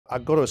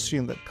I've got to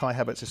assume that Kai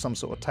Havertz is some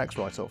sort of tax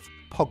write-off.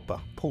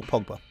 Pogba, Paul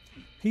Pogba.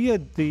 He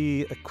had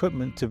the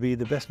equipment to be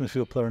the best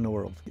midfield player in the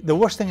world. The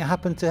worst thing that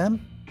happened to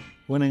him,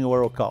 winning a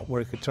World Cup,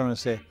 where he could turn and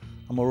say,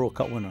 I'm a World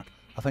Cup winner.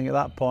 I think at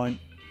that point,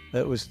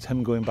 it was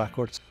him going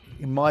backwards.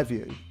 In my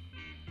view,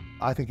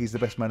 I think he's the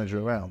best manager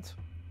around.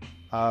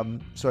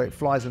 So it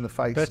flies in the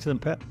face. Better than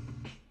Pep?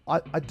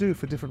 I do,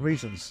 for different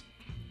reasons.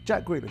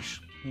 Jack Grealish.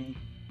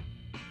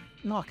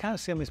 No, I can't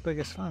say I'm his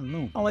biggest fan,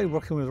 no. I like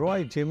working with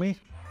Roy, Jimmy.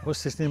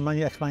 What's his name,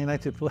 ex-Man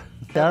United player?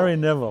 Gary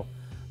Neville.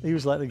 He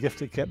was like the gift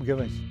that kept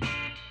giving.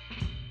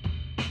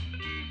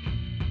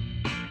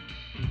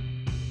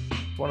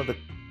 One of the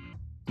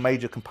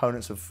major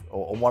components of,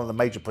 or one of the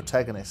major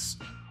protagonists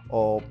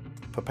or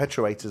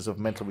perpetuators of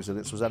mental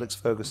resilience was Alex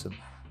Ferguson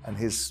and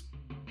his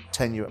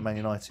tenure at Man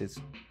United.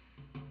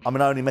 I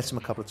mean, I only met him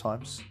a couple of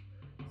times,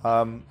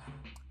 and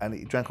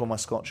he drank all my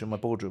scotch in my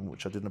boardroom,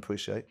 which I didn't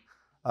appreciate.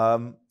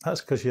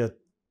 That's because you had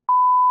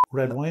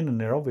red wine in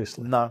there,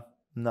 obviously.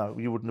 No,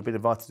 you wouldn't have been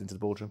invited into the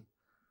boardroom.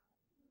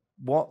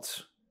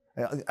 What?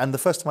 And the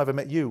first time I ever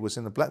met you was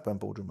in the Blackburn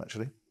boardroom,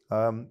 actually.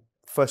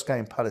 First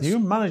game, Palace. Your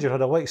manager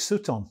had a white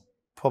suit on.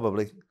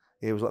 Probably.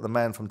 He was like the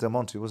man from Del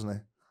Monte, wasn't he?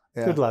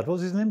 Yeah. Good lad. What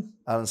was his name?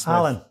 Alan Smith.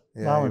 Alan.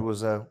 Yeah, Alan.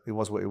 He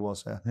was what he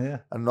was. Yeah.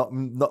 And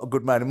not a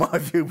good man in my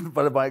view,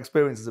 but my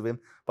experiences of him.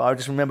 But I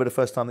just remember the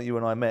first time that you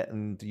and I met,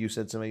 and you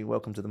said to me,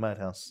 "Welcome to the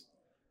madhouse."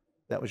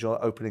 That was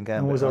your opening game.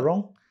 And was I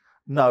wrong?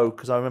 No,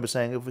 because I remember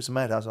saying, "If it's a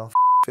madhouse, I'll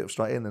fit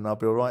straight in, and I'll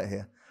be all right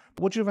here."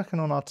 But what do you reckon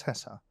on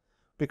Arteta?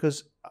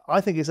 Because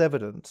I think it's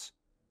evident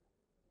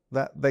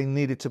that they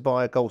needed to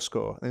buy a goal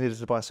scorer. They needed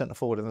to buy a centre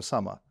forward in the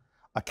summer.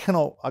 I've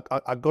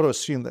got to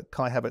assume that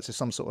Kai Havertz is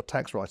some sort of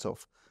tax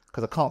write-off,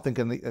 because I can't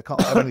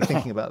have any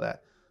thinking about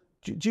that.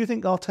 Do you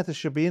think Arteta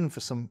should be in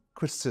for some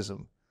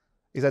criticism?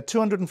 He's had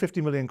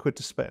 250 million quid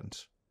to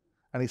spend,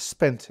 and he's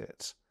spent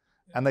it,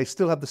 and they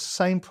still have the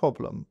same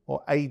problem,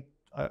 or a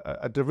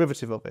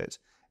derivative of it,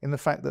 in the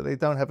fact that they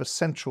don't have a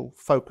central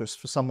focus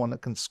for someone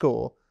that can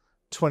score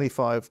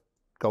 25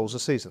 goals a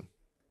season.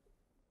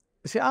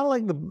 See, I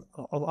like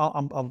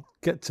I'll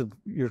get to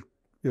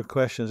your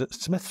question. Is it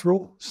Smith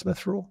Rowe?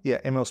 Smith Rowe?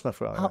 Yeah, Emil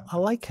Smith Rowe. Yeah. I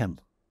like him.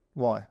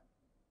 Why?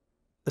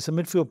 It's a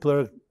midfield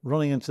player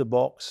running into the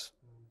box,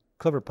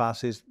 clever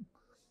passes.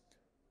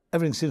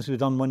 Everything seems to be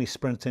done when he's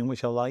sprinting,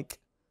 which I like.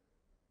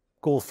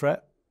 Goal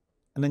threat.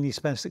 And then you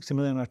spend 60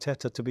 million on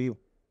Arteta to be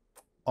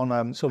on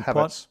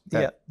Havertz.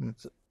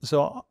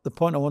 So the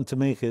point I want to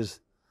make is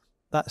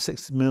that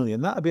 60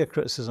 million, that would be a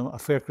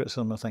fair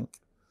criticism, I think.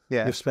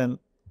 Yeah. You've spent.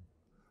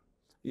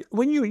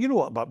 When you know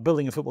what about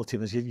building a football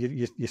team is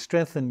you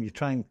strengthen, you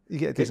try and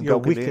get your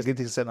weakest, get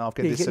centre half,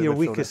 you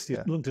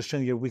learn to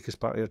strengthen your weakest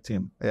part of your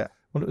team. Yeah.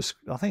 Well,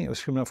 I think it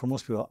was coming out for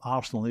most people.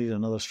 Arsenal needed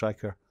another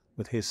striker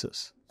with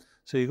Jesus,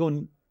 so you go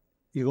and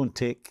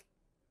take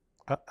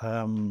Kai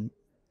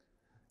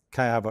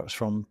Havertz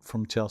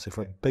from Chelsea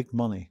for big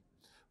money,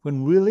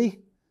 when really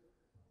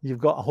you've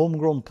got a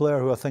homegrown player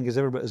who I think is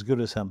every bit as good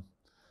as him.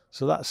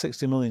 So that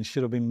 60 million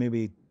should have been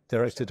maybe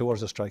directed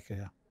towards a striker.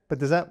 Yeah. But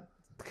does that?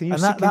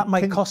 That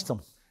might cost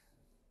them.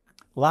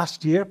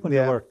 Last year, when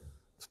they were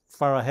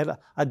far ahead,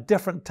 a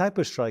different type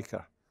of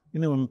striker. You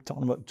know, when I'm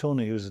talking about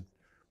Tony,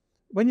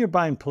 when you're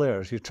buying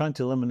players, you're trying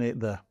to eliminate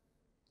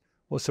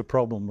what's the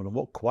problem with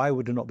them? Why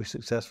would they not be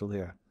successful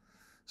here?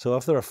 So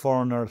if they're a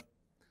foreigner,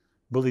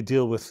 will they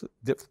deal with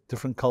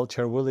different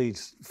culture? Will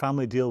his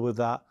family deal with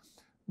that?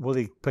 Will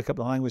he pick up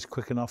the language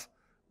quick enough?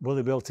 Will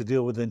they be able to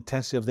deal with the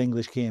intensity of the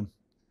English game?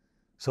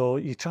 So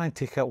you try and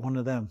take out one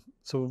of them.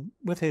 So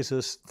with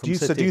Jesus from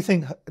City...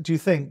 Do you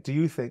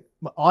think...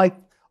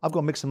 I've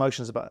got mixed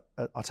emotions about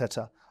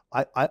Arteta.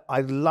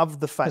 I love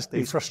the fact that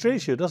he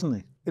frustrates you, doesn't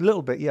he? A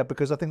little bit, yeah,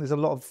 because I think there's a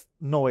lot of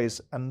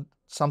noise, and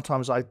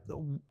sometimes I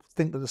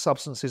think that the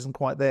substance isn't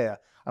quite there.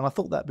 And I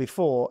thought that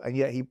before, and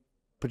yet he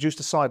produced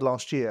a side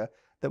last year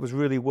that was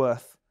really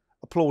worth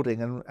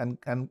applauding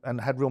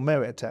and had real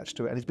merit attached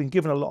to it. And he's been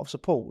given a lot of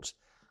support.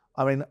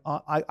 I mean,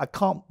 I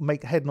can't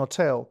make head nor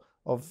tail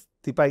of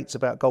debates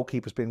about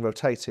goalkeepers being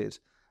rotated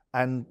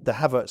and the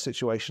Havertz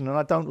situation. And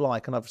I don't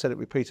like, and I've said it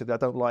repeatedly, I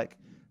don't like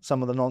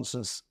some of the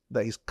nonsense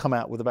that he's come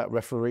out with about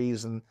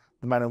referees and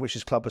the manner in which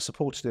his club has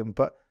supported him.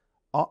 But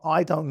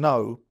I don't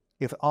know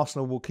if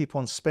Arsenal will keep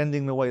on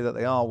spending the way that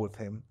they are with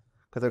him,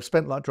 because they've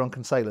spent like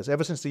drunken sailors.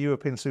 Ever since the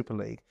European Super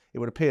League, it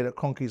would appear that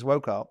Kroenke's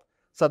woke up,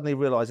 suddenly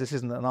realised this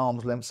isn't an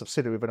arm's length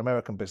subsidiary of an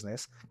American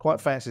business,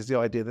 quite fancies the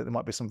idea that there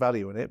might be some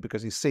value in it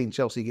because he's seen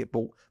Chelsea get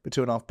bought for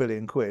 £2.5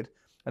 billion,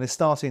 and is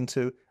starting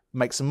to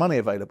make some money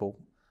available.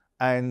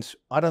 And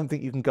I don't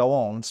think you can go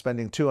on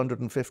spending 200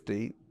 million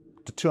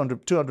to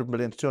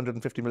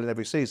 250 million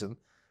every season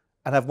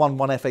and have won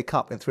one FA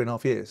Cup in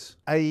 3.5 years.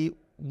 A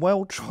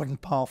well-trodden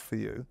path for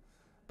you,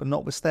 but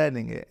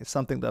notwithstanding it, it's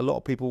something that a lot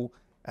of people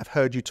have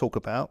heard you talk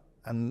about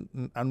and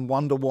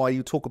wonder why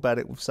you talk about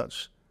it with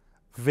such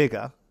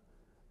vigour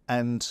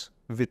and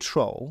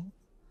vitriol.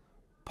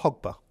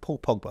 Paul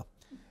Pogba.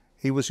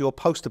 He was your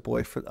poster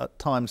boy for, at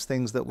times,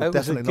 things that were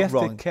definitely not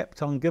wrong. It was a gift that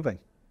kept on giving.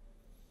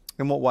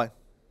 In what way?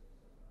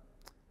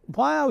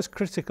 Why I was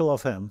critical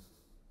of him,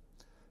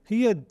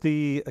 He had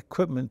the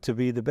equipment to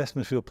be the best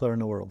midfield player in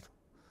the world.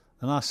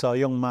 And I saw a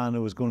young man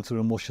who was going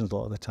through emotions a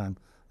lot of the time,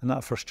 and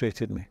that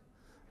frustrated me.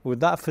 With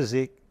that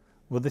physique,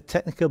 with the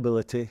technical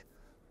ability,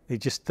 he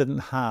just didn't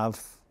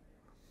have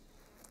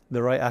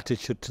the right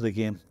attitude to the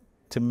game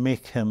to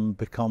make him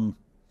become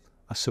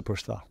a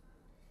superstar.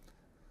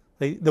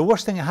 The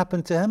worst thing that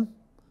happened to him,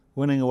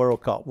 winning a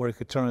World Cup, where he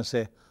could turn and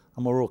say,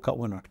 I'm a World Cup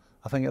winner.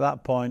 I think at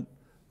that point,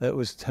 it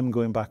was him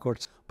going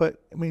backwards.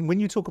 But, I mean, when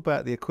you talk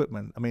about the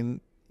equipment, I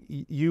mean,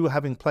 you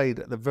having played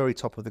at the very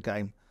top of the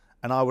game,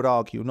 and I would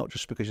argue, not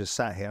just because you're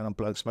sat here and I'm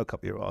blowing smoke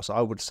up your arse,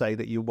 I would say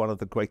that you're one of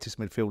the greatest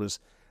midfielders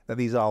that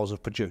these Isles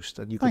have produced,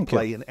 and you could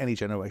play in any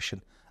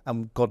generation,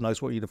 and God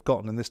knows what you'd have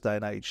gotten in this day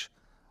and age.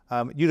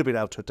 You'd have been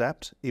able to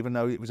adapt, even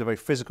though it was a very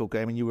physical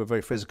game, and you were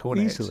very physical in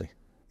it. Easily.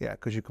 Yeah,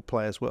 because you could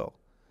play as well.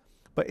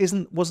 But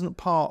wasn't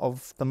part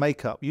of the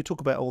makeup, you talk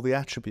about all the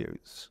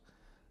attributes,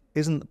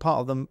 isn't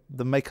part of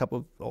the makeup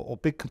of, or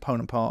big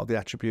component part of the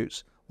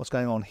attributes, what's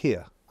going on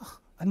here?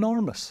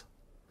 Enormous.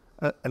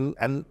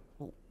 And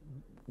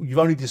you've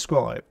only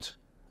described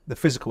the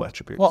physical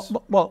attributes.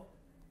 Well,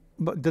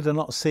 but did I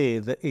not say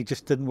that he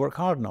just didn't work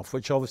hard enough,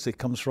 which obviously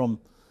comes from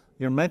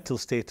your mental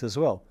state as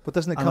well. But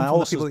doesn't it come from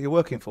the people that you're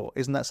working for?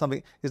 Isn't that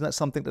something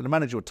that the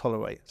manager would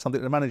tolerate,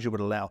 something that the manager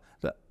would allow?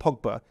 That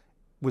Pogba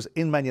was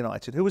in Man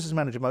United. Who was his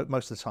manager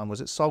most of the time?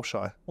 Was it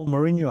Solskjaer? Well,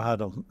 Mourinho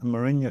had him, and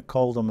Mourinho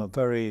called him a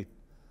very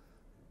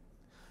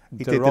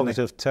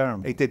derogative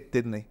term. He did,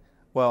 didn't he?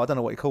 Well, I don't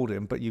know what he called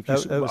him, but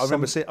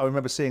I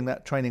remember seeing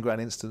that training ground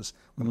instance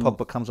when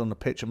Pogba comes on the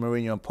pitch and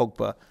Mourinho and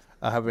Pogba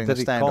are having a standoff.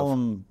 Did he call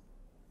him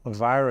a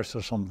virus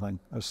or something?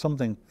 It was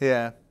something.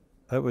 Yeah.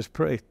 It was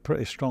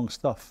pretty strong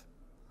stuff.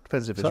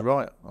 Depends if it's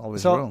right or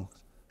it's wrong.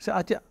 So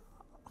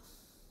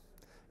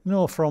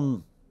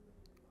from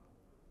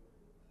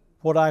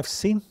what I've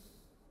seen,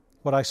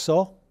 what I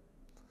saw,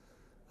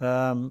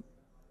 someone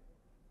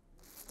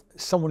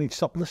who'd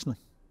stop listening.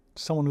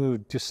 Someone who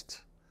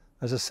just,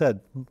 as I said,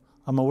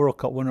 I'm a World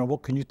Cup winner,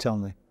 what can you tell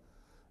me?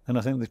 And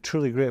I think the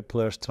truly great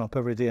players turn up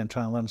every day and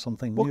try and learn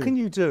something new. What can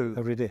you do?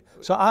 Every day.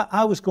 So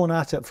I was going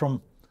at it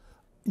from,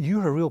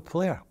 you're a real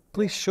player.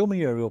 Please show me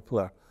you're a real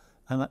player.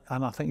 And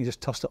I think you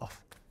just tossed it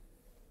off.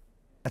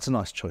 That's a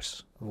nice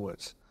choice of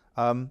words.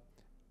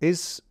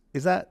 Is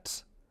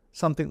that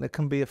something that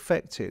can be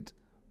affected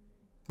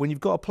when you've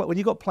got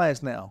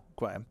players now,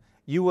 Graeme?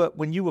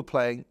 When you were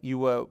playing, you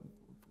were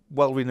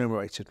well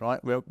remunerated,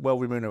 right? Well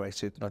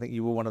remunerated. I think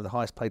you were one of the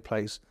highest paid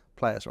players,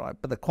 right?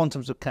 But the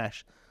quantums of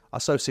cash are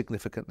so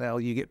significant now.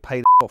 You get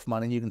paid off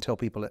money, and you can tell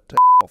people to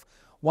off.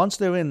 Once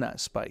they're in that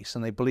space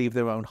and they believe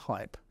their own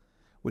hype,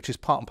 which is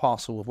part and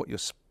parcel of what you're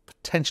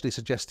potentially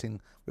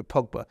suggesting with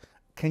Pogba,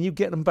 can you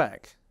get them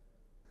back?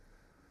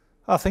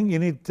 I think you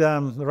need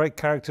the right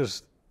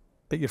characters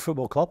at your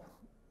football club,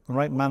 the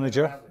right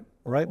manager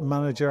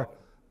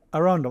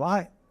around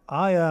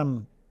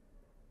them.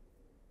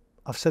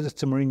 I've said this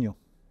to Mourinho.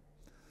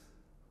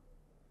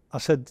 I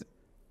said,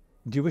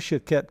 do you wish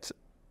you'd kept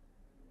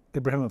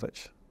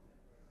Ibrahimovic?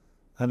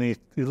 And he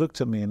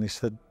looked at me and he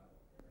said,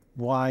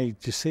 why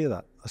did you say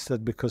that? I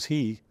said, because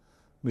he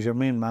was your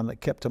main man that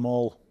kept them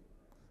all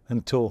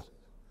in tow.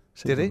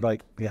 Did he?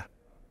 Right, yeah.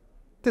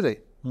 Did he?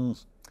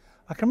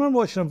 I can remember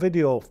watching a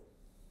video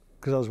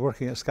because I was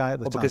working at Sky at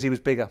the time. Because he was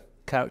bigger,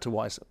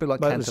 character-wise, a bit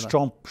like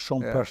Cantona.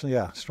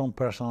 Strong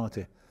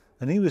personality.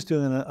 And he was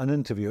doing an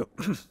interview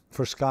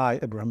for Sky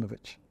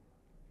Ibrahimovic.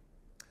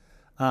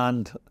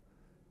 And,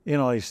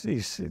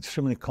 he's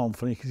extremely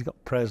confident. He's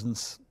got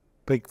presence,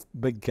 big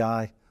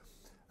guy.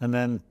 And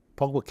then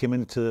Pogba came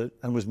into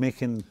and was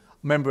making...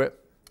 Remember it.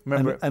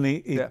 And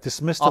he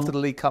dismissed him. After the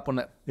League Cup on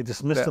it. He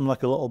dismissed him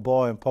like a little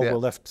boy, and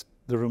Pogba left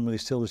the room with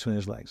his tail between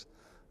his legs.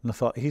 And I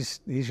thought,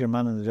 he's your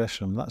man in the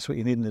dressing room. That's what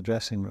you need in the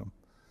dressing room.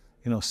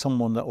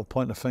 Someone that will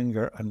point a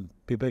finger and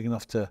be big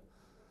enough to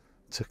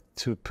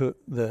put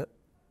the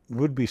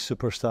would-be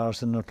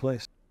superstars in their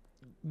place.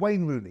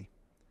 Wayne Rooney.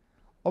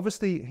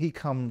 Obviously, he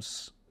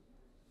comes...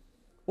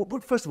 Well,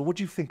 first of all, what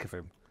do you think of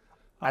him?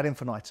 Ad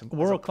infinitum.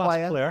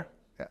 World-class player.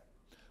 Yeah.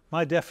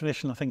 My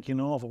definition, I think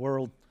of a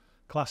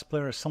world-class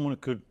player is someone who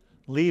could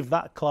leave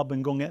that club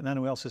and go and get in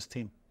anyone else's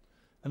team.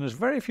 And there's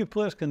very few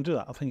players can do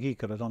that. I think he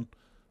could have done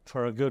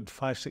for a good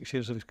 5-6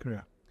 years of his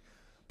career.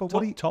 But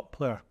top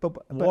player,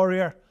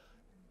 warrior,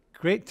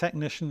 great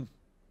technician,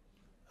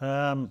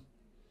 and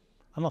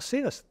I'll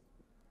say this,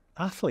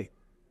 athlete.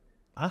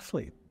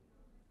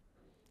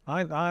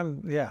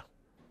 I'm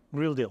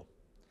real deal.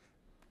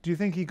 Do you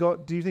think he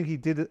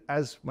did it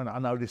as? Well, I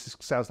know this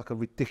sounds like a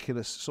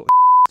ridiculous sort of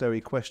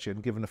scary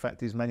question, given the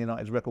fact he's Man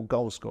United's record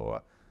goal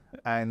scorer,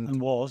 and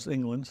was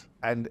England's,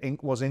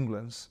 was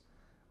England's.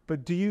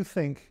 But do you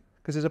think?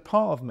 Because there's a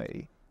part of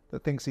me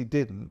that thinks he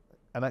didn't,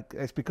 and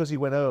it's because he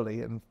went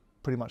early and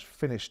pretty much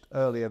finished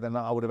earlier than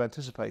I would have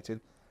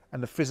anticipated,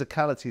 and the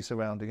physicality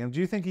surrounding him. Do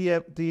you think he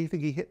hit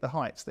the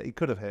heights that he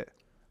could have hit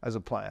as a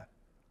player?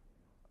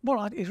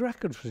 Well, his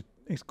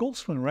goal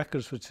scoring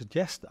records would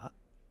suggest that,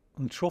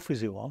 and trophies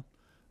he won.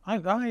 I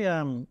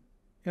don't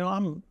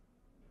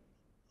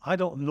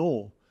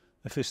know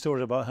if there's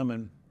stories about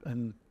him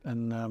in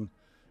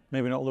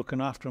maybe not looking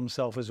after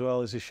himself as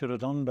well as he should have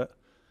done. But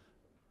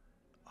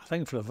I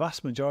think for the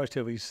vast majority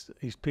of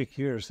his peak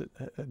years, it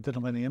didn't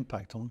have any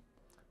impact on him.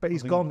 But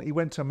he's gone. He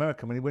went to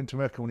America. When he went to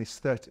America when he's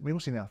 30, I mean,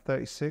 what's he now?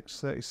 36,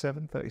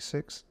 37,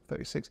 36,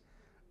 36.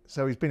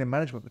 So he's been in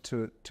management for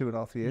two and a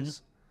half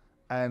years.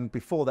 And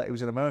before that, he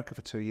was in America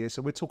for 2 years.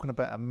 So we're talking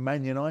about a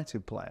Man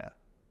United player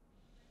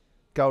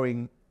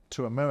going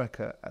to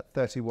America at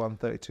 31,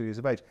 32 years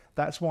of age.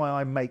 That's why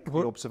I make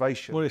the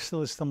observation. Well, he still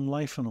has some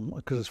life in him,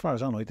 because as far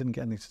as I know, he didn't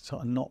get any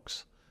sort of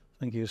knocks.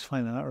 I think he was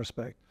fine in that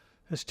respect.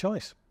 His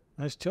choice.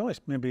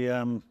 Maybe,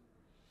 I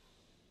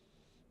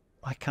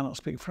cannot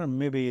speak for him.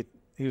 Maybe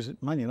he was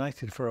at Man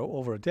United for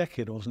over a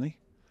decade, wasn't he?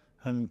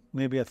 And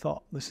maybe I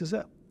thought, this is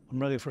it. I'm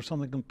ready for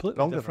something completely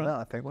Longer different. than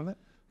that, I think, wasn't it?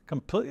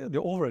 Completely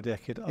over a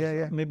decade.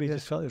 Maybe he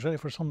just felt he was ready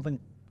for something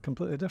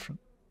completely different.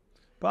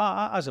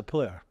 But as a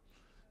player,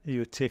 you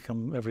would take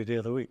him every day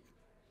of the week.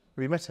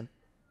 Have you met him?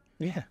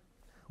 Yeah.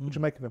 What do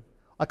you make of him?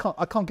 I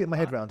can't get my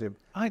head around him.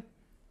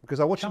 Because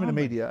I watch him in the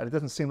media and it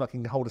doesn't seem like he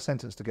can hold a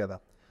sentence together.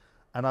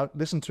 And I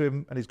listened to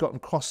him and he's gotten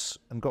cross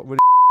and got really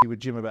with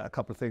Jim about a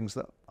couple of things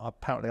that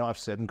apparently I've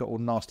said and got all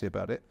nasty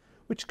about it,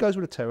 which goes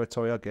with the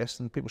territory, I guess,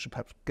 and people should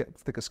perhaps get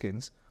thicker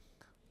skins.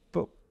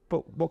 But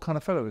what kind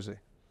of fellow is he?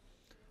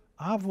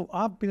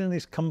 I've been in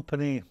his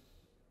company.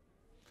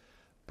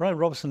 Brian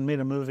Robson made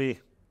a movie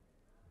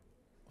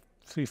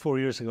 3-4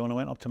 years ago when I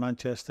went up to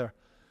Manchester,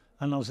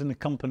 and I was in the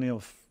company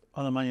of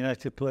other Man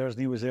United players,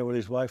 and he was there with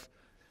his wife.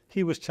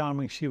 He was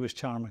charming, she was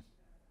charming.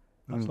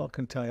 That's what I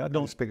can tell you. I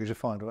don't as big as you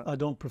find, right? I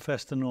don't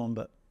profess to know him,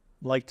 but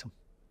liked him.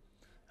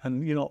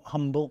 And, you know,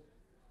 humble,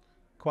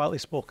 quietly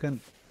spoken,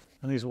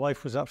 and his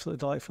wife was absolutely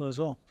delightful as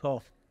well.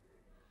 So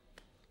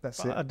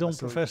that's it. I don't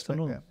profess to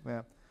know him.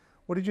 Yeah.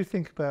 What did you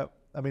think about,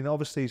 I mean,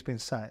 obviously he's been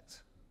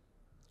sacked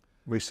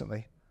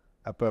recently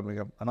at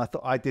Birmingham, and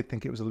I did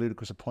think it was a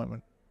ludicrous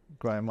appointment,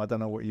 Graeme. I don't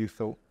know what you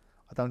thought.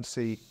 I don't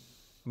see,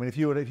 I mean, if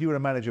you were a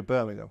manager of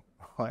Birmingham,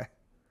 right?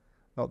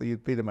 Not that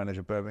you'd be the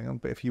manager of Birmingham,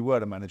 but if you were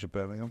the manager of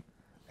Birmingham,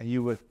 and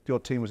your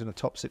team was in the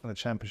top 6 in the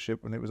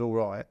Championship and it was all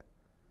right,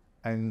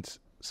 and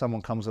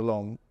someone comes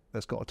along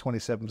that's got a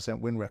 27%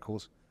 win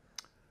record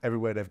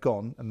everywhere they've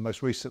gone, and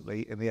most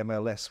recently in the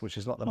MLS, which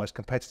is not the most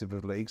competitive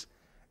of leagues,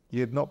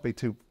 you'd not be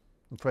too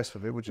impressed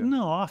with it, would you?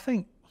 No, I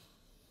think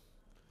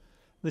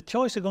the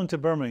choice of going to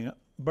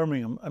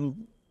Birmingham,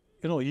 and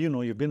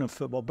you've been in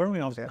football.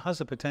 Birmingham has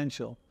the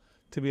potential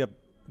to be a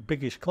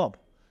biggish club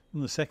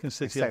in the second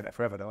city. They say that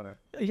forever, don't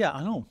they? Yeah,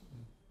 I know.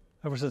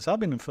 Ever since I've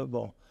been in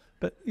football,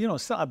 but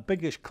it's not a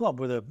biggish club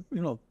with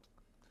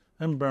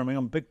in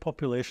Birmingham, big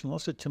population,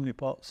 lots of chimney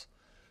pots,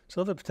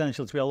 so the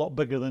potential to be a lot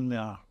bigger than they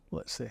are,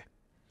 let's say.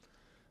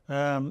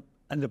 And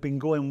they've been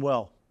going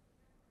well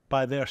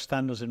by their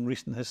standards in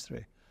recent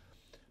history.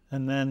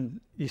 And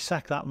then you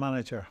sack that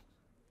manager.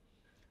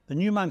 The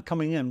new man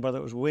coming in, whether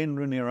it was Wayne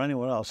Rooney or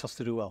anyone else, has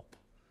to do well.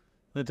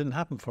 That didn't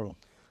happen for him.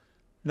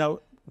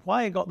 Now,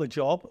 why he got the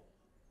job,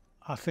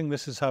 I think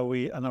this is how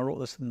and I wrote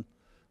this in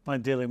my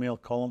Daily Mail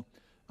column,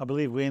 I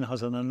believe Wayne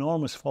has an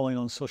enormous following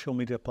on social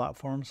media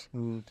platforms.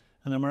 And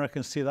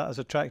Americans see that as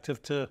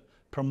attractive to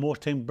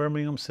promoting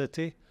Birmingham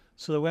City,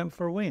 so they went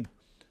for Wayne.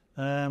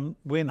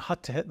 Wayne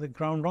had to hit the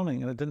ground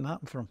running, and it didn't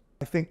happen for him.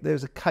 I think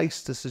there's a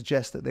case to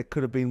suggest that there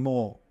could have been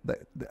more,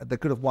 that they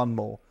could have won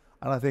more.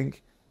 And I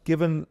think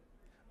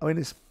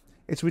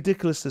it's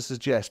ridiculous to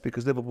suggest,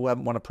 because Liverpool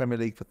haven't won a Premier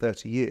League for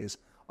 30 years.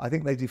 I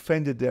think they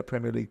defended their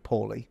Premier League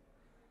poorly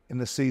in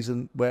the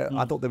season where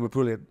I thought they were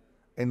brilliant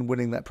in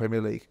winning that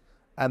Premier League.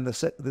 And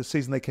the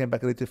season they came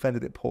back and they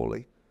defended it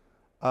poorly.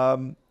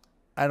 And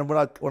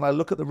when I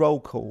look at the roll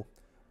call,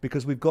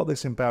 because we've got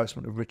this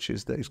embarrassment of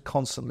riches that is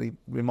constantly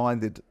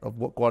reminded of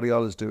what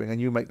Guardiola's doing,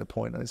 and you make the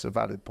point, and it's a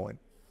valid point,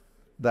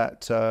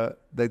 that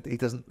he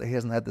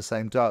hasn't had the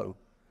same dough.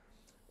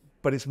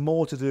 But it's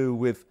more to do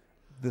with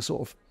the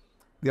sort of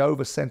the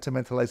over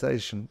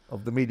sentimentalisation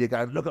of the media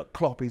going, look at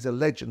Klopp, he's a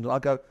legend. And I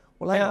go,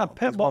 well,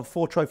 Pep won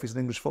 4 trophies in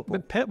English football.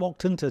 But Pep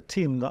walked into a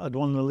team that had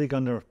won the league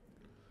under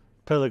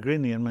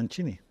Pellegrini and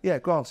Mancini. Yeah,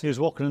 granted. He was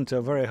walking into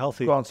a very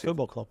healthy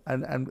football club.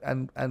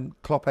 And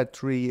Klopp had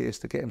 3 years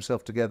to get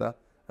himself together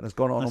and has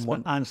gone on and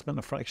won. And spent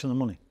a fraction of the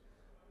money.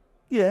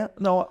 Yeah,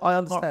 no, I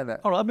understand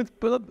that. All right,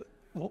 but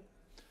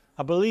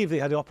I believe they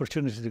had the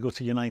opportunity to go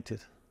to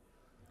United.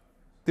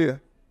 Do you?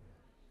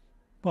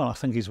 Well, I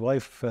think his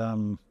wife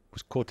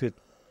was quoted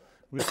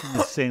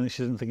recently saying that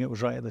she didn't think it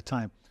was right at the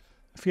time.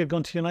 If he had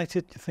gone to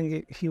United, do you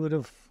think he would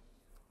have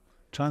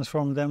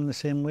transformed them in the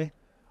same way?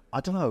 I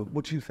don't know.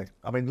 What do you think?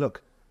 I mean,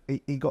 look,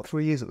 he got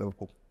 3 years at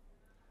Liverpool.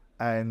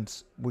 And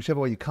whichever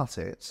way you cut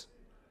it,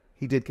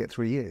 he did get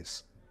 3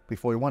 years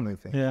before he won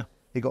anything. Yeah.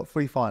 He got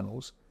 3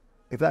 finals.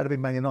 If that had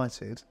been Man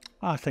United,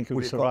 I think he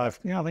would have survived.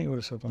 Yeah, I think he would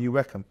have survived. You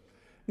reckon?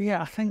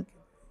 Yeah, I think,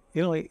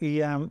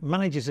 he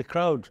manages the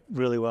crowd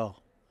really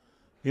well.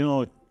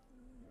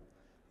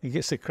 He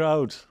gets the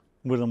crowd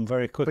with him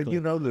very quickly.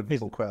 But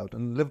Liverpool crowd,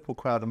 and Liverpool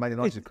crowd and Man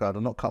United crowd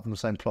are not cut from the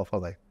same cloth, are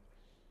they?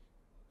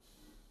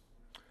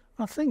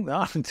 I think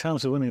that in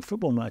terms of winning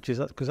football matches,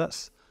 because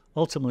that's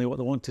ultimately what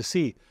they want to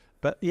see.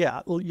 But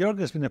yeah,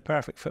 Jurgen's been a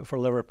perfect fit for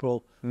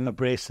Liverpool.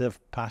 Abrasive,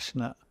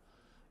 passionate,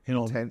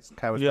 intense,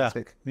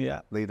 charismatic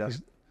leader.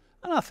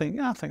 And I think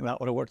that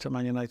would have worked at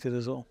Man United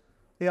as well.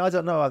 Yeah, I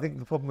don't know. I think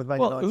the problem with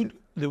Man United...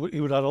 He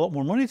would have had a lot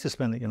more money to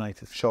spend at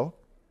United. Sure.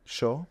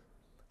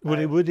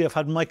 Would he have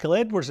had Michael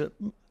Edwards at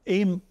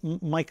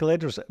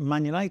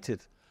Man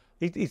United?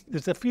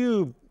 There's a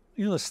few,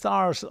 the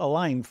stars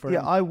aligned for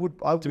him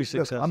to be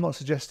successful. I'm not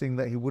suggesting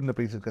that he wouldn't have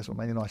been successful at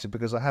Man United,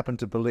 because I happen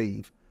to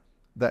believe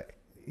that,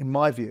 in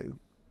my view,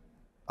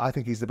 I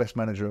think he's the best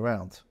manager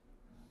around.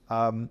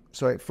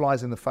 So it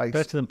flies in the face.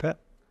 Better than Pep?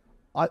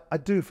 I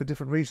do, for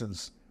different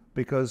reasons,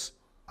 because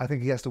I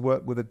think he has to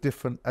work with a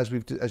different, as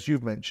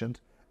you've mentioned,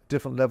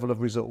 different level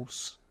of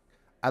resource,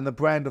 and the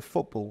brand of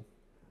football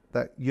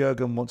that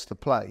Jurgen wants to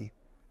play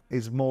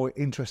is more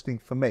interesting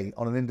for me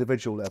on an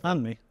individual level.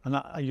 And me, and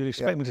you'd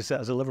expect me to say it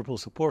as a Liverpool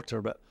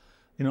supporter, but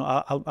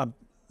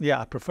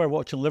I prefer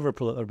watching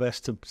Liverpool at their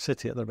best to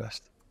City at their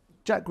best.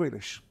 Jack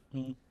Grealish.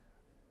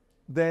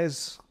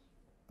 There's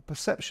a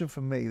perception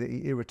for me that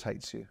he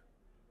irritates you.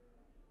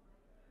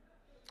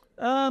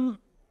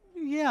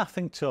 Yeah, I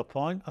think to a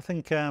point. I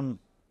think the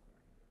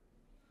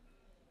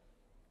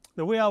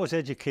way I was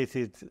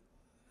educated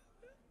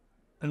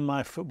in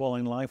my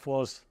footballing life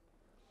was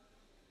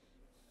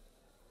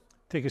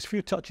take as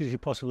few touches as you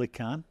possibly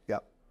can. Yeah.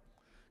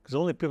 Because the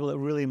only people that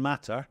really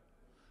matter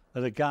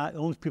are the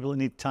only people that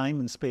need time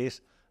and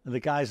space are the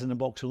guys in the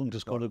box who are looking to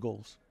score the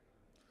goals.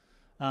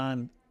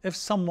 And if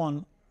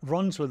someone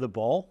runs with the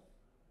ball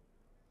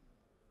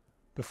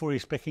before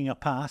he's picking a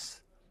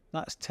pass,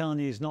 that's telling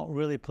you he's not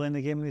really playing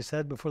the game in his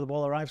head before the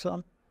ball arrives at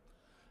him.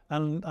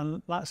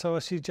 And that's how I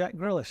see Jack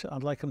Grealish.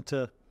 I'd like him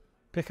to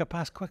pick a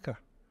pass quicker.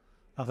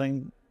 I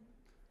think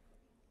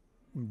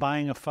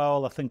buying a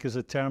foul, I think, is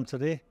a term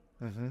today.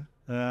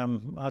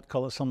 I'd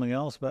call it something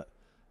else, but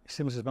he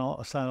seems to have been a lot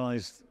of sand on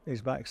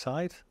his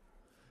backside.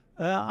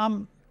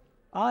 No,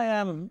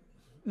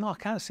 I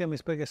can't say I'm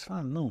his biggest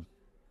fan, no.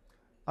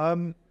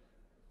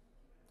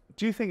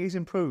 Do you think he's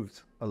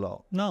improved a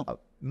lot? No.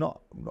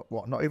 Not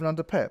even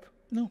under Pep?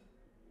 No.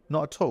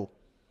 Not at all?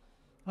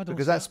 I don't.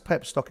 Because that's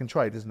Pep's stock in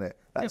trade, isn't it?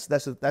 That's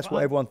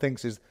what everyone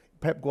thinks is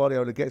Pep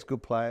Guardiola gets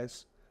good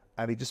players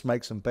and he just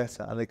makes them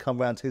better, and they come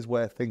round to his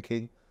way of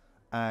thinking,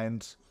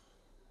 and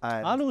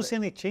I don't see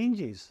any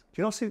changes.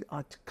 Do you not see?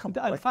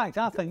 In fact,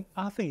 I think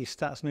his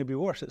stats may be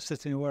worse at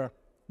sitting where.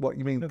 What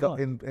you mean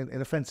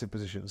in offensive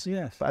positions?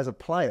 Yes. But as a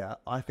player,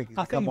 I think he's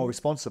become more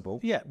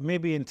responsible. Yeah,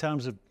 maybe in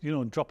terms of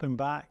dropping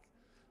back,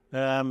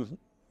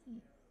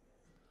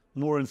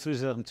 more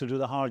enthusiasm to do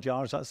the hard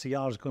yards. That's the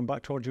yards going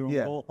back towards your own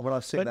goal. Yeah, well,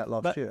 I've seen that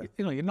last year.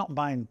 You're not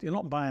buying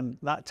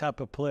that type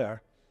of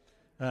player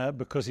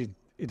because he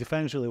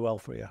defends really well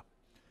for you.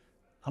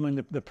 I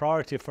mean, the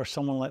priority for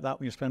someone like that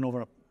when you spend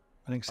over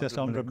an excess of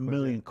 100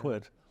 million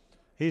quid,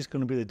 he's going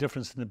to be the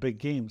difference in the big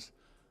games.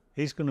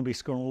 He's going to be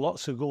scoring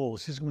lots of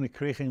goals. He's going to be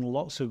creating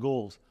lots of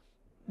goals.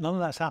 None of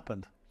that's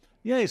happened.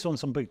 Yeah, he's won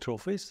some big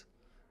trophies,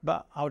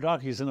 but I would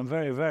argue he's in a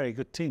very, very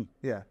good team.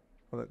 Yeah.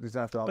 Well,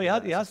 but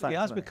he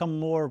has become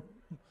more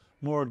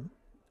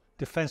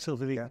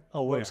defensively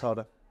aware. Works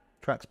harder.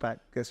 Tracks back,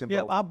 gets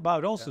involved. Yeah, but I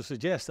would also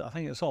suggest that I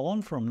think it's all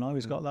on for him now.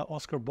 He's got that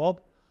Oscar Bob,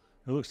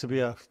 who looks to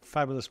be a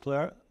fabulous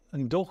player,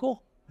 and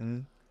Doko.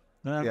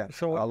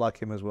 So I like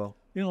him as well.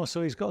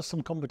 So he's got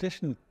some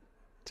competition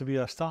to be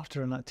a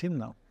starter in that team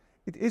now.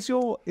 Is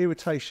your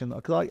irritation,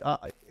 because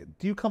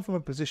do you come from a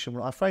position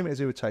where I frame it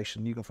as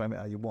irritation, you can frame it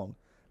how you want,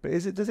 but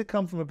does it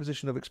come from a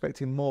position of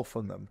expecting more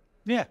from them?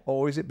 Yeah.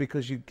 Or is it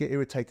because you get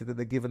irritated that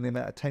they're given the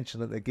amount of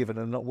attention that they're given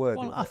and not worthy?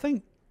 Well, I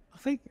think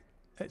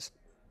it's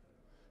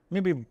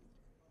maybe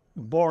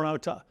born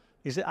out.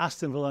 He's at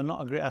Aston Villa,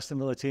 not a great Aston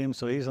Villa team,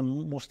 so he's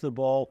on most of the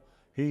ball.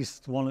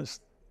 He's the one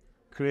that's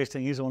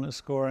creating, he's the one that's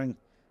scoring.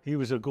 He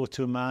was a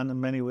go-to man in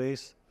many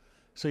ways.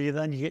 So you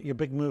get your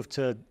big move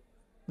to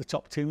the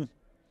top team.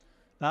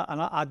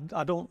 And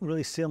I don't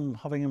really see him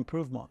having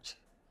improved much,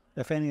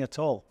 if any at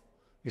all.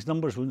 His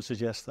numbers wouldn't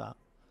suggest that.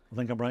 I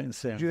think I'm right in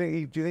saying. Do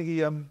you think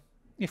he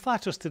He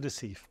flatters to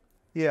deceive.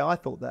 Yeah, I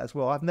thought that as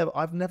well.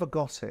 I've never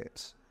got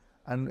it,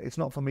 and it's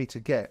not for me to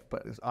get,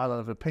 but I'll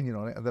have an opinion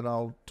on it, and then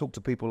I'll talk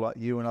to people like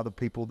you and other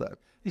people that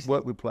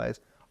work with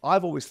players.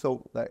 I've always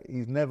thought that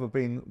he's never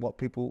been what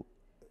people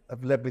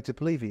have led me to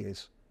believe he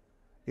is.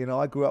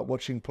 I grew up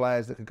watching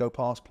players that could go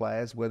past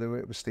players, whether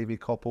it was Stevie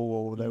Coppell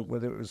or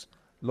whether it was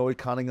Lloyd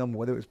Cunningham,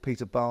 whether it was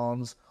Peter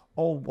Barnes,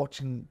 or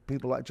watching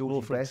people like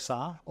George Best,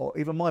 or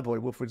even my boy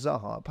Wilfried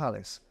Zaha at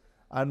Palace.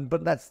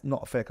 But that's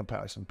not a fair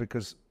comparison,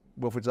 because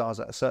Wilfried Zaha's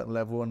at a certain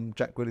level and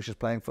Jack Grealish is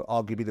playing for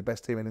arguably the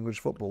best team in English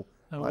football.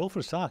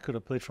 Wilfried Zaha could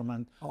have played for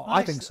Man.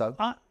 I think so.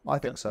 I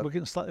think so. We're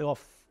getting slightly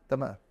off.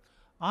 Doesn't matter.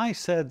 I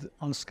said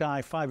on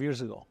Sky 5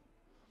 years ago,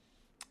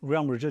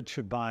 Real Madrid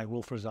should buy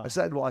Wilfried Zaha.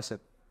 Exactly what I said.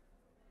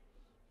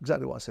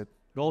 Exactly what I said.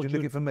 Did you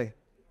look it for me?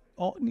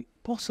 Oh,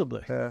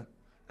 possibly. Yeah.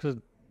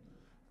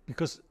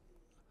 Because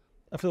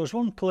if there was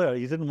one player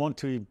you didn't want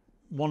to be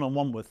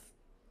one-on-one with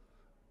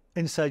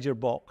inside your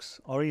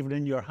box or even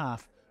in your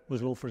half,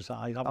 was Wilfried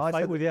Zaha. He'd have a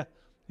fight with you.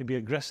 He'd be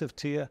aggressive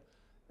to you.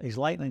 He's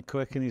lightning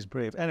quick and he's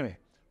brave. Anyway,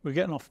 we're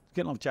getting off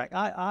Jack. No,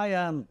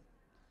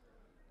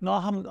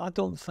 I haven't. I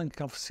don't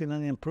think I've seen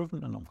any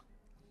improvement in him.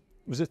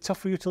 Was it tough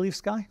for you to leave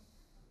Sky?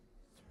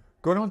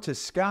 Going on to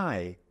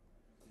Sky.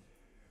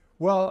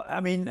 Well,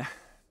 I mean,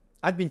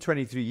 I'd been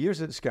 23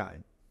 years at Sky.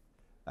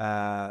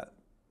 I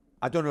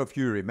don't know if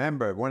you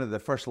remember, one of the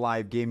first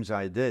live games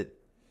I did,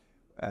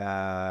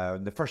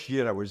 the first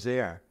year I was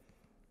there,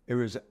 it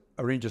was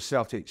a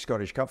Rangers-Celtic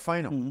Scottish Cup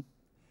final. Mm-hmm.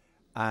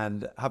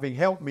 And having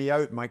helped me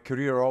out my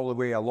career all the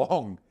way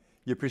along,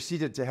 you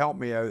proceeded to help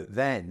me out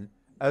then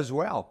as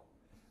well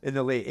in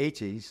the late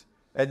 80s.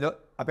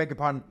 I beg your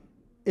pardon,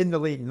 in the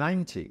late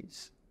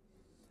 90s.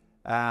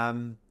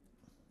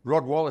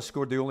 Rod Wallace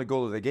scored the only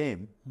goal of the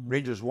game. Mm-hmm.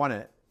 Rangers won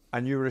it,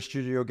 and you were a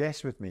studio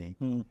guest with me.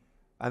 Mm-hmm.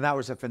 And that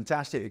was a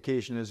fantastic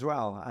occasion as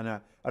well. And I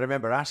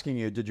remember asking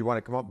you, did you want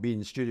to come up and be in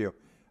the studio?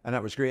 And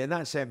that was great. And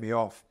that sent me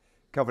off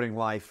covering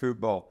live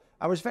football.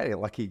 I was very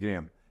lucky,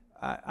 Graeme.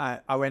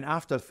 I went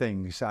after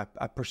things. I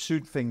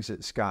pursued things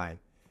at Sky.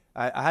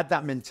 I had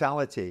that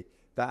mentality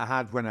that I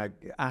had when I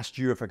asked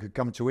you if I could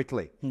come to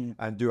Italy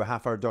and do a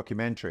half-hour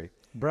documentary.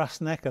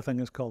 Brass Neck, I think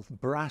it's called.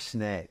 Brass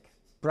Neck.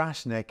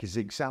 Brass Neck is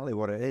exactly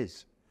what it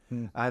is.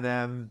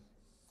 And,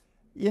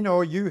 you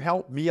know, you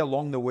helped me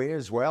along the way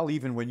as well.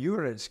 Even when you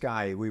were at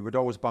Sky, we would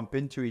always bump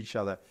into each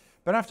other.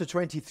 But after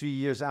 23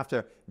 years,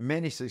 after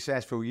many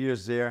successful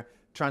years there,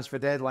 transfer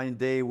deadline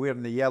day,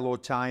 wearing the yellow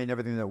tie and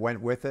everything that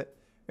went with it,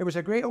 it was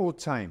a great old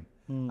time.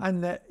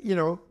 And, you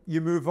know,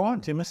 you move on.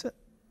 Do you miss it?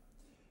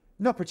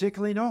 Not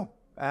particularly, no.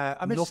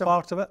 I miss no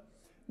part of it?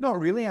 Not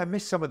really. I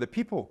miss some of the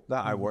people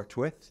that I worked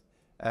with.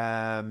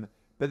 But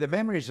the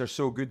memories are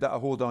so good that I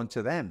hold on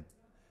to them.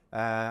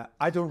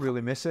 I don't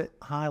really miss it.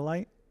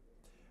 Highlight?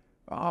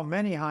 Oh,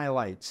 many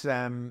highlights.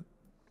 What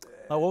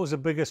was the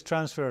biggest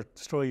transfer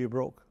story you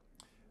broke?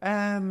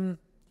 There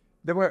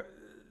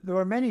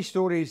were many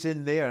stories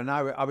in there, and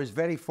I was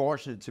very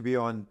fortunate to be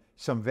on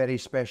some very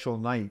special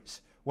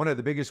nights. One of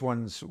the biggest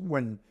ones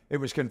when it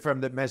was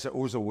confirmed that Mesut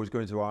Ozil was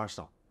going to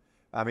Arsenal.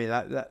 I mean,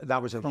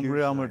 that was a From huge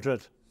Real night.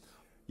 Madrid.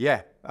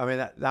 Yeah, I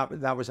mean,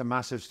 that was a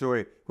massive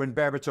story. When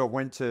Berbatov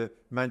went to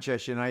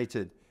Manchester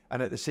United,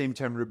 and at the same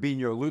time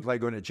Rubinho looked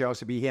like going to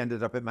Chelsea, but he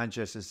ended up at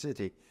Manchester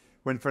City.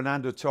 When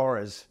Fernando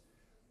Torres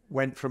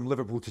went from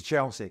Liverpool to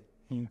Chelsea,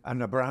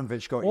 and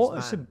Abramovich got his man. What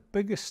is the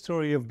biggest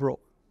story you've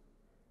broke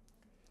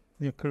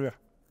in your career?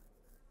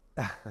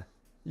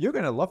 You're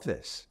going to love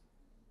this.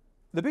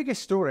 The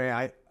biggest story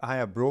I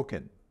have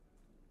broken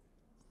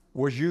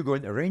was you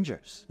going to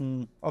Rangers.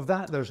 Of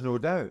that, there's no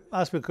doubt.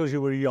 That's because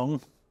you were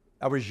young.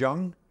 I was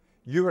young.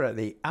 You were at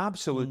the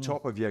absolute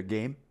top of your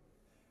game.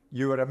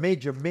 You were a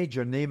major,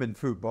 major name in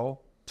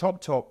football.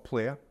 Top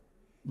player.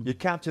 You'd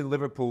captained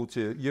Liverpool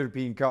to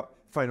European Cup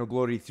final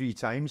glory 3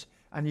 times,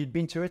 and you'd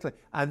been to Italy.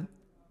 And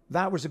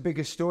that was the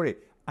biggest story.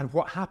 And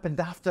what happened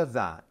after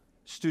that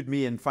stood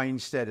me in fine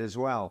stead as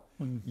well.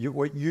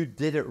 What you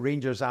did at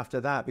Rangers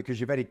after that, because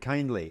you very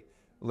kindly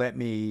let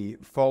me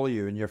follow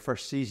you in your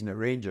first season at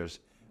Rangers,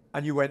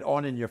 and you went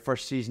on in your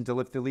first season to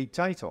lift the league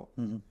title.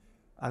 And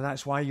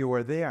that's why you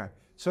were there.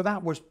 So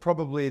that was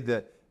probably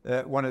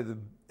one of the,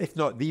 if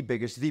not the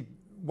biggest,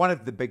 one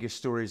of the biggest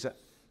stories that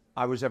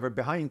I was ever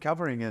behind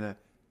covering. And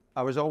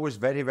I was always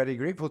very, very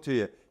grateful to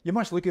you. You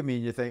must look at me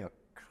and you think, oh,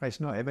 Christ,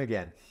 not him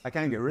again. I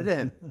can't get rid of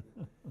him.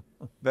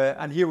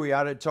 And here we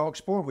are at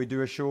talkSPORT. We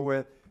do a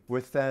show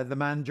with the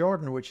man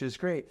Jordan, which is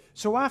great.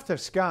 So after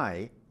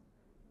Sky,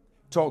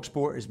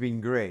 talkSPORT has been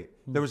great.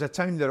 There was a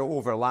time that it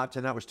overlapped,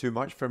 and that was too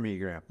much for me,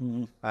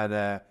 Graeme.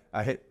 And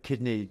I hit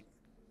kidney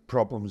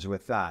problems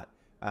with that,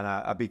 and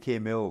I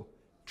became ill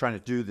trying to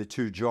do the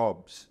 2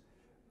 jobs,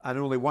 and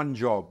only one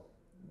job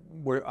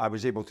where I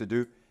was able to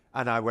do,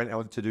 and I went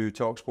on to do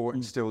talkSPORT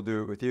and still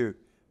do it with you.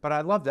 But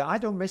I loved it. I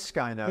don't miss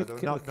Sky now, though.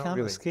 We can't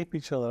really. escape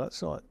each other,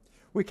 that's all.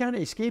 We can't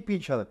escape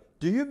each other.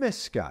 Do you miss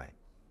Sky?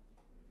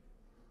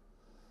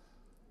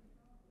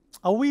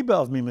 A wee bit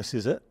of me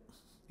misses it.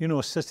 You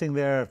know, sitting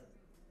there.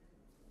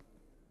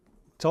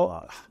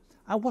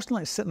 I wasn't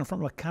like sitting in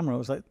front of a camera. I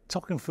was like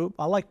talking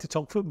football. I like to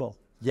talk football.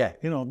 Yeah.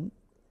 You know,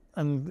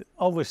 and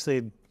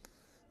obviously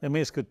it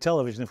makes good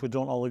television if we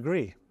don't all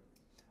agree.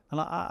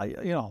 And I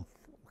you know,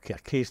 okay,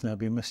 occasionally I'll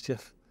be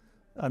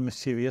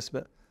mischievous,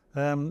 but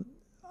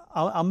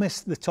I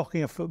miss the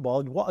talking of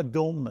football. What I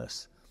don't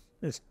miss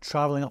is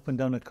travelling up and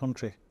down the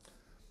country.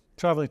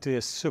 Travelling to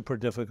is super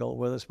difficult,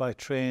 whether it's by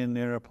train,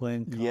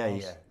 airplane, cars.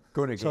 Yeah.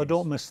 Going so I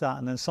don't miss that.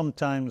 And then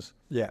sometimes,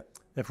 yeah,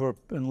 if we're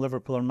in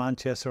Liverpool or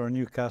Manchester or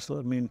Newcastle,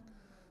 I mean,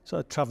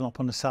 sort of travelling up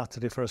on a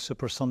Saturday for a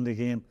Super Sunday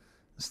game,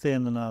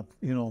 staying in a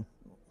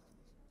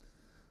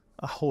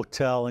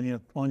hotel, and you're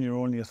on your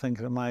own. You're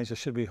thinking, "My, I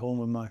should be home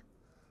with my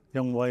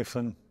young wife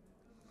and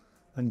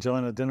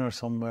enjoying a dinner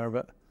somewhere."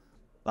 But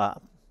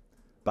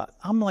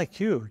I'm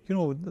like you, you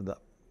know.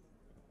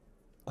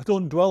 I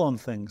don't dwell on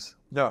things.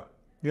 No.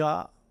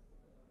 Yeah,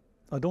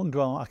 I don't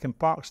dwell. I can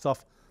park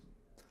stuff.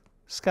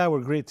 Sky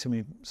were great to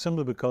me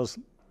simply because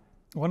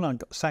when I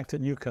got sacked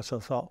at Newcastle,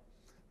 I thought,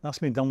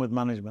 that's me done with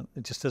management.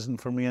 It just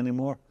isn't for me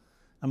anymore.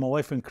 And my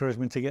wife encouraged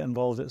me to get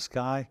involved at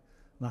Sky.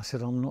 And I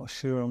said, I'm not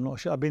sure, I'm not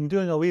sure. I've been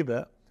doing a wee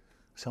bit,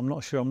 so I'm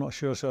not sure, I'm not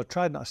sure. So I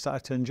tried and I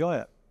started to enjoy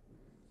it.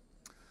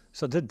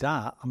 So I did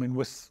that. I mean,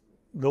 with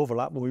the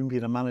overlap between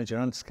being a manager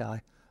and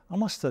Sky,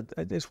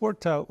 it's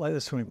worked out like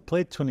this for me.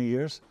 Played 20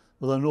 years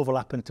with an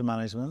overlap into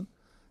management,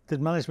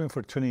 did management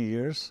for 20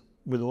 years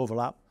with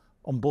overlap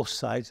on both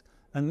sides,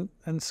 and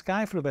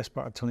Sky for the best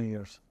part of 20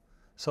 years.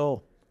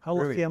 So how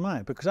lucky am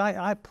I? Because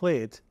I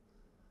played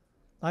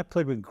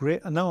with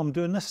great, and now I'm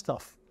doing this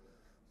stuff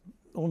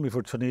only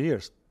for 20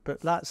 years. But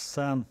that's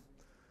another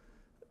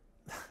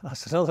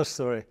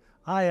story.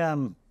 I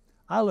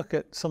look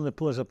at some of the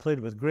players I played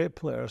with, great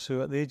players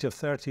who at the age of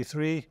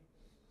 33,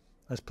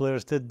 as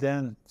players did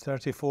then,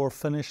 34,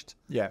 finished,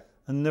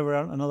 and never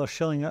earned another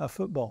shilling out of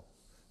football.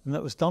 And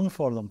that was done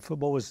for them.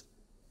 Football was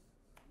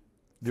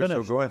finished.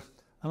 You're still going.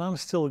 And I'm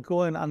still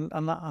going, and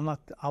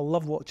I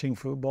love watching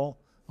football.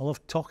 I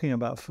love talking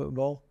about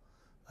football.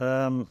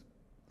 And,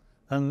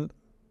 you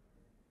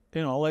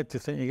know, I like to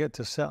think you get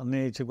to a certain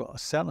age, you've got a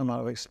certain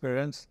amount of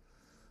experience,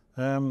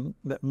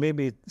 that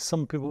maybe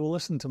some people will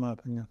listen to my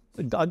opinion.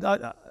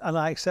 And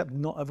I accept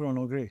not everyone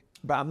will agree.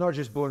 But I'm not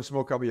just blowing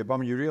smoke up your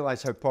bum. You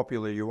realise how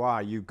popular you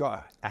are. You've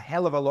got a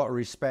hell of a lot of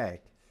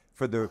respect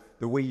for the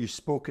way you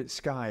spoke at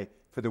Sky,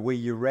 for the way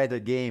you read a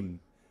game,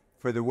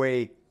 for the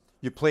way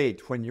you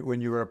played when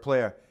you were a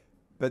player.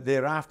 But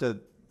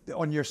thereafter,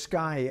 on your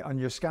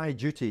Sky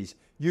duties,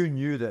 you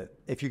knew that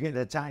if you get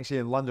in a taxi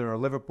in London or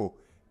Liverpool,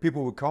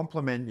 people would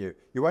compliment you.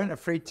 You weren't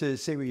afraid to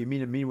say what you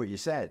mean and mean what you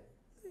said.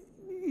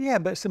 Yeah,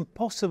 but it's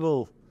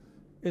impossible.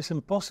 It's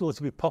impossible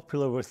to be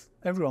popular with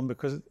everyone,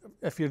 because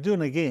if you're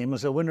doing a game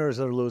as a winner, as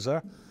a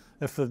loser,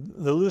 if the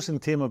losing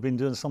team have been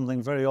doing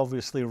something very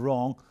obviously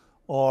wrong,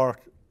 or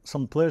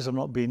some players have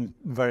not been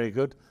very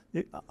good,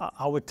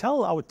 I would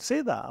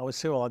say that. I would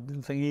say, well, I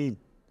didn't think he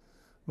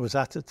was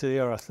at it today,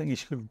 or I think he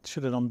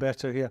should have done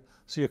better here.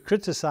 So you're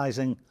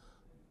criticising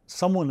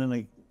someone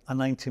in a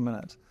 90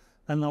 minutes.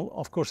 And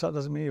of course, that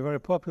doesn't mean you're very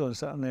popular in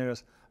certain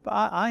areas. But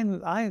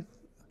I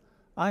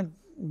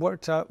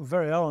worked out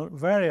very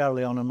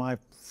early on in my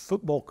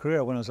football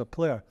career when I was a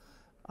player.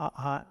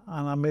 And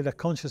I made a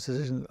conscious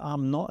decision.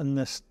 I'm not in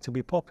this to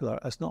be popular.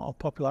 It's not a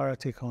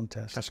popularity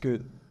contest. That's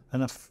good.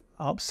 And if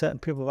I upset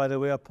people by the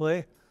way I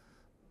play,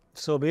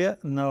 so be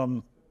it. Now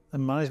I'm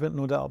in management,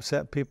 no doubt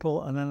upset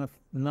people. And then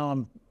now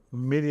I'm a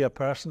media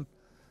person.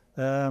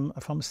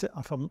 If I'm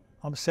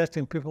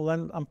upsetting people,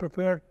 then I'm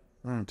prepared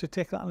to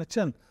take that on the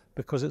chin,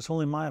 because it's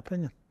only my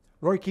opinion.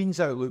 Roy Keane's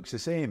outlook's the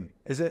same,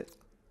 is it?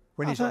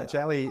 When he's on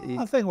telly,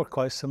 I think we're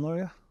quite similar,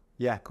 yeah.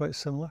 Yeah, quite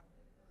similar.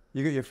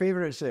 You got your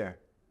favourites there,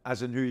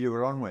 as in who you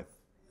were on with?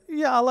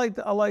 Yeah, I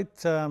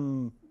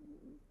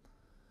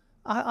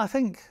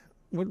think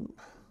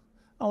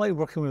I like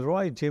working with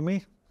Roy,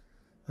 Jimmy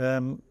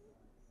Carragher,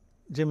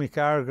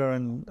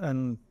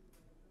 and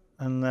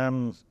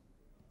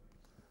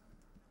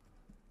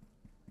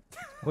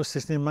what's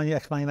his name?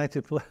 Ex-Man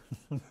United player.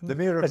 The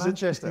Mayor of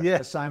Manchester, yeah.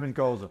 as Simon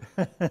calls him.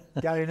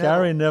 Gary Neville.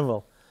 Gary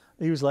Neville.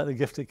 He was like the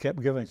gift that kept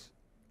giving.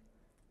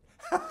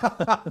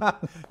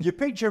 You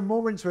picked your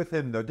moments with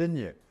him, though, didn't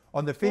you?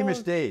 On the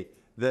famous day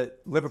that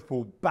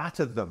Liverpool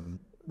battered them.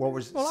 What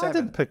was 7? I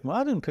didn't pick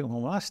him.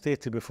 When I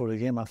stated before the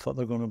game, I thought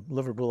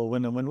Liverpool will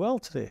win and win well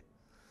today.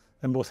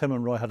 And both him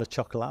and Roy had a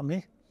chuckle at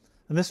me.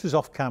 And this was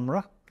off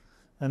camera.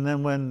 And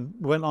then when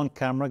went on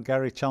camera,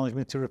 Gary challenged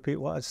me to repeat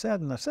what I'd said,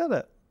 and I said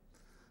it.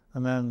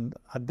 And then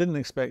I didn't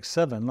expect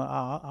 7.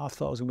 I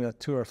thought it was going to be a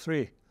 2 or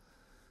 3.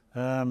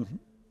 And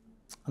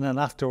then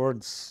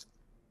afterwards,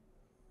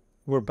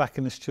 we're back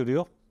in the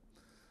studio,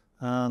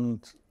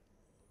 and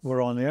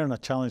we're on air, and I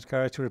challenged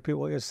Gary to repeat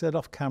what he had said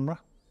off camera,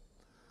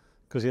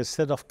 because he had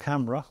said off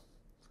camera,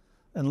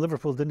 and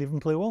Liverpool didn't even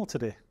play well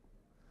today.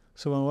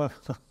 So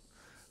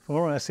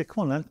when I said,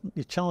 come on then,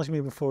 you challenged me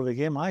before the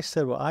game. I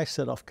said what I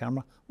said off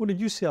camera. What did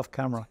you say off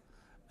camera?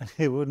 And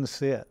he wouldn't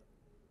say it.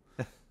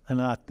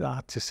 And I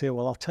had to say,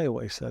 well, I'll tell you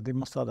what he said. He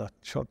must have had a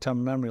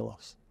short-term memory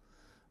loss.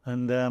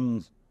 And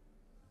it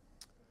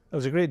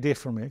was a great day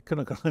for me. It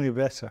couldn't have gone any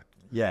better.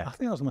 Yeah. I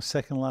think that was my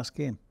second last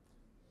game.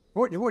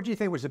 What do you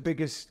think was the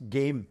biggest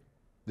game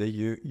that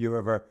you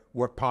ever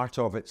were part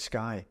of at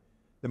Sky?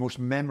 The most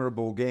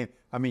memorable game?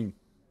 I mean,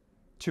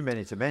 too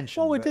many to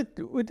mention. Well,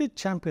 we did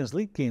Champions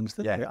League games,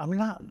 didn't we? I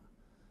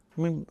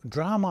mean,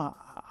 drama.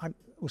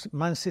 Was it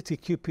Man City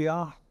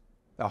QPR?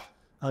 Oh.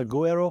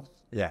 Aguero.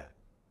 Yeah.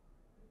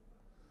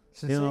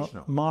 Sensational. You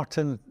know,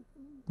 Martin,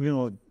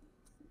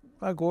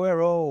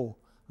 Aguero.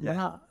 Yeah. I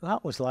mean,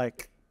 that was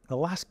like the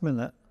last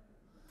minute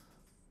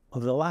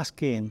of the last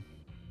game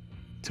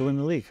to win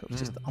the league. It was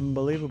just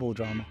unbelievable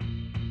drama.